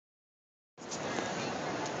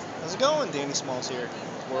How's it going? dannysmalz here.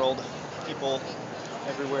 World, people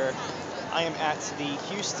everywhere. I am at the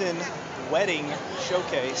Houston wedding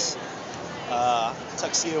showcase,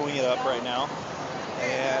 tuxedoing it up right now,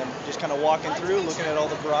 and just kind of walking through, looking at all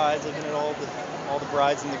the brides, looking at all the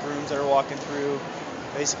brides and the grooms that are walking through.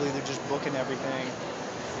 Basically, they're just booking everything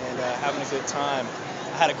and having a good time.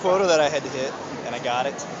 I had a quota that I had to hit, and I got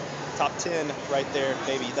it. Top 10 right there,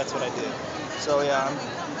 baby. That's what I did. So yeah, I'm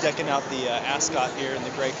decking out the Ascot here in the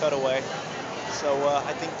gray cutaway. So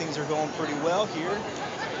I think things are going pretty well here.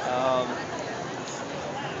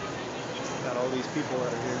 Got all these people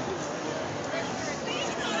that are here.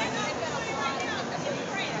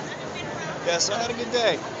 Yeah, so I had a good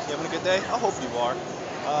day. You having a good day? I hope you are.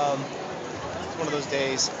 It's one of those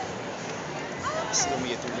days. Let's see, let me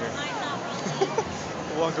get through here.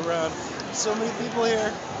 Walk around. So many people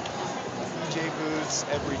here. DJ booths,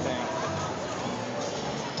 everything.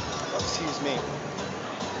 Oh, excuse me.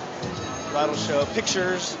 Bridal show,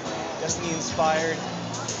 pictures, Destiny inspired.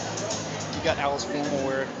 You got Alice Formal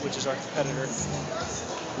Wear, which is our competitor.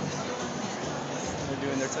 They're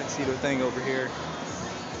doing their tuxedo thing over here.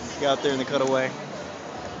 Get out there in the cutaway.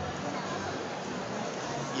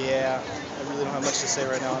 Yeah, I really don't have much to say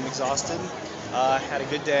right now. I'm exhausted. Had a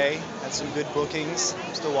good day. Had some good bookings.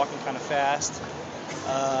 I'm still walking kind of fast.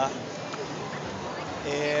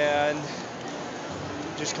 And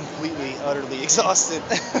just completely, utterly exhausted.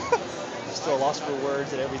 Still lost for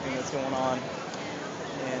words at everything that's going on.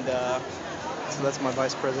 And so that's my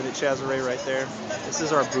Vice President Chazare right there. This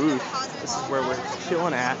is our booth. This is where we're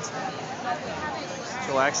chilling at.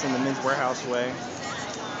 Chillaxing the Men's Warehouse way.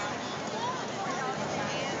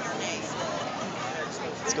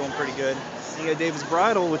 It's going pretty good. You got David's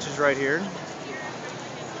Bridal, which is right here.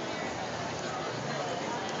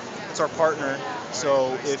 It's our partner.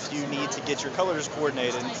 So if you need to get your colors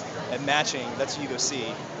coordinated and matching, that's who you go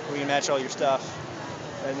see. We can match all your stuff.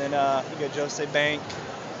 And then you got Jose Bank,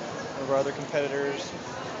 one of our other competitors.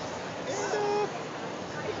 And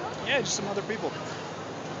yeah, just some other people.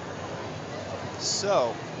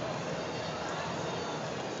 So,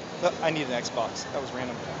 I need an Xbox. That was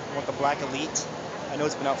random. I want the Black Elite. I know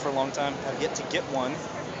it's been out for a long time. I've yet to get one,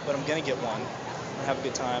 but I'm gonna get one and have a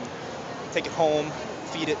good time. Take it home,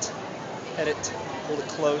 feed it, pet it, hold it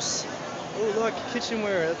close. Oh look,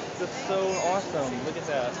 kitchenware. That's so awesome. Look at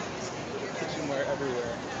that. Kitchenware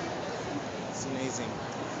everywhere. It's amazing.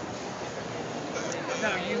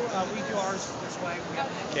 No, we do ours this way. We have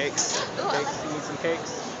Cakes. Cakes. You need some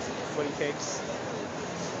cakes? What cakes?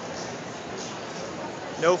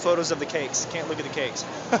 No photos of the cakes. Can't look at the cakes.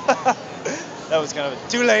 That was kind of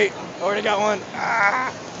too late. Already got one.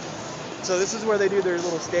 Ah! So this is where they do their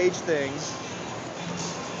little stage thing.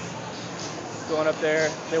 Going up there.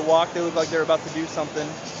 They walk. They look like they're about to do something.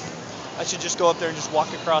 I should just go up there and just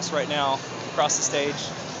walk across right now, across the stage.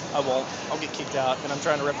 I won't. I'll get kicked out, and I'm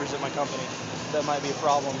trying to represent my company. That might be a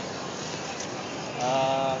problem.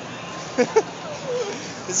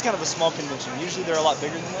 This is kind of a small convention. Usually they're a lot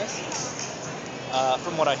bigger than this.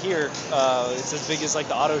 From what I hear, it's as big as like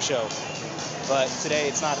the auto show. But today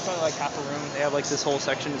it's not. It's only like half a room. They have like this whole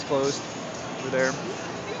section is closed over there.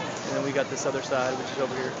 And then we got this other side, which is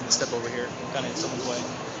over here. And step over here. I'm kind of in someone's way.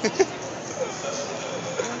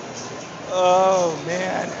 Oh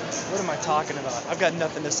man, what am I talking about? I've got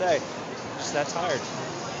nothing to say. I'm just that tired.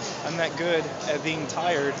 I'm that good at being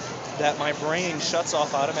tired that my brain shuts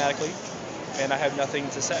off automatically and I have nothing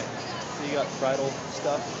to say. So you got bridal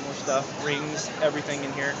stuff, more stuff, rings, everything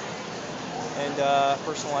in here, and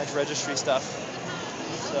personalized registry stuff.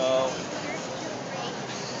 So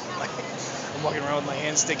I'm walking around with my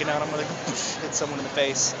hands sticking out. I'm gonna hit someone in the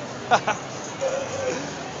face. Where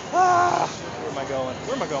am I going?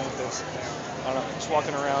 Where am I going with this? I don't know. Just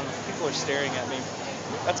walking around. People are staring at me.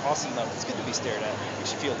 That's awesome, though. It's good to be stared at. You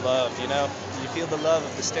should feel love, you know? You feel the love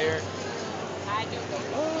of the stare.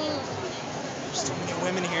 Oh, there's too many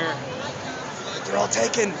women here. They're all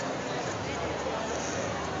taken.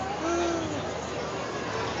 I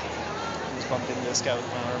just bumped into this guy with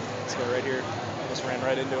my arm. This guy right here. Almost ran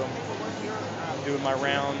right into him. I'm doing my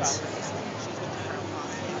rounds.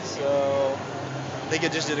 So I think I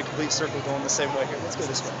just did a complete circle going the same way here. Let's go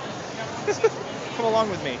this way. Come along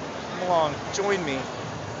with me. Come along. Join me.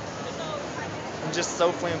 I'm just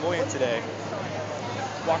so flamboyant today.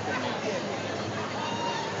 Walk with me.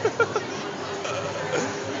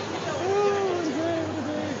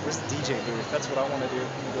 Where's the DJ booth? That's what I want to do. I'm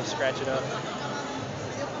gonna go scratch it up.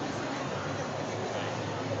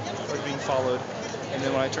 I was being followed, and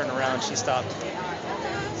then when I turned around, she stopped.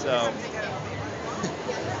 So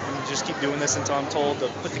I'm gonna just keep doing this until I'm told to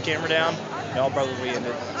put the camera down. I'll probably end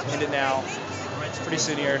it now. Pretty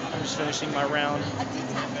soon here. I'm just finishing my round.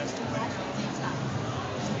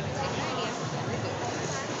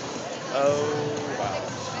 Oh wow.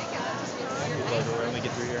 Let me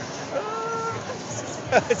get through here.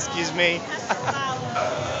 Excuse me.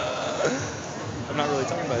 I'm not really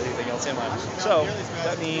talking about anything else, am I? So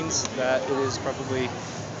that means that it is probably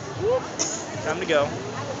time to go.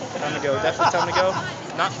 Time to go. Definitely time to go.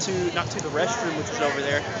 Not to the restroom, which is over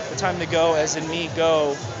there. But time to go, as in me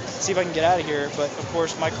go. See if I can get out of here. But of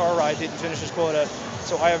course, my car ride didn't finish its quota,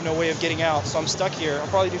 so I have no way of getting out. So I'm stuck here. I'll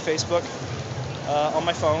probably do Facebook on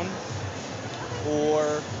my phone,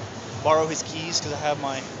 or borrow his keys because I have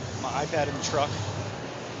my iPad in the truck.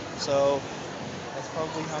 So that's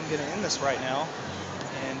probably how I'm gonna end this right now.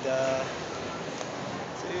 And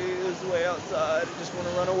see, this is the way outside. I just want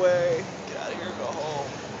to run away, get out of here, go home.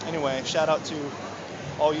 Anyway, shout out to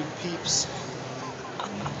all you peeps.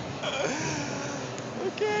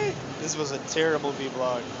 Okay, this was a terrible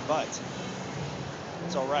vlog, but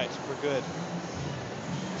it's all right. We're good.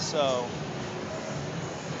 So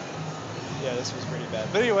yeah, this was pretty bad.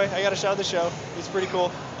 But anyway, I gotta shout out the show. It's pretty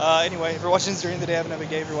cool. Anyway, if you're watching this during the day, have an epic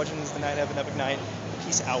day. If you're watching this the night, have an epic night.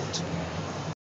 Peace out.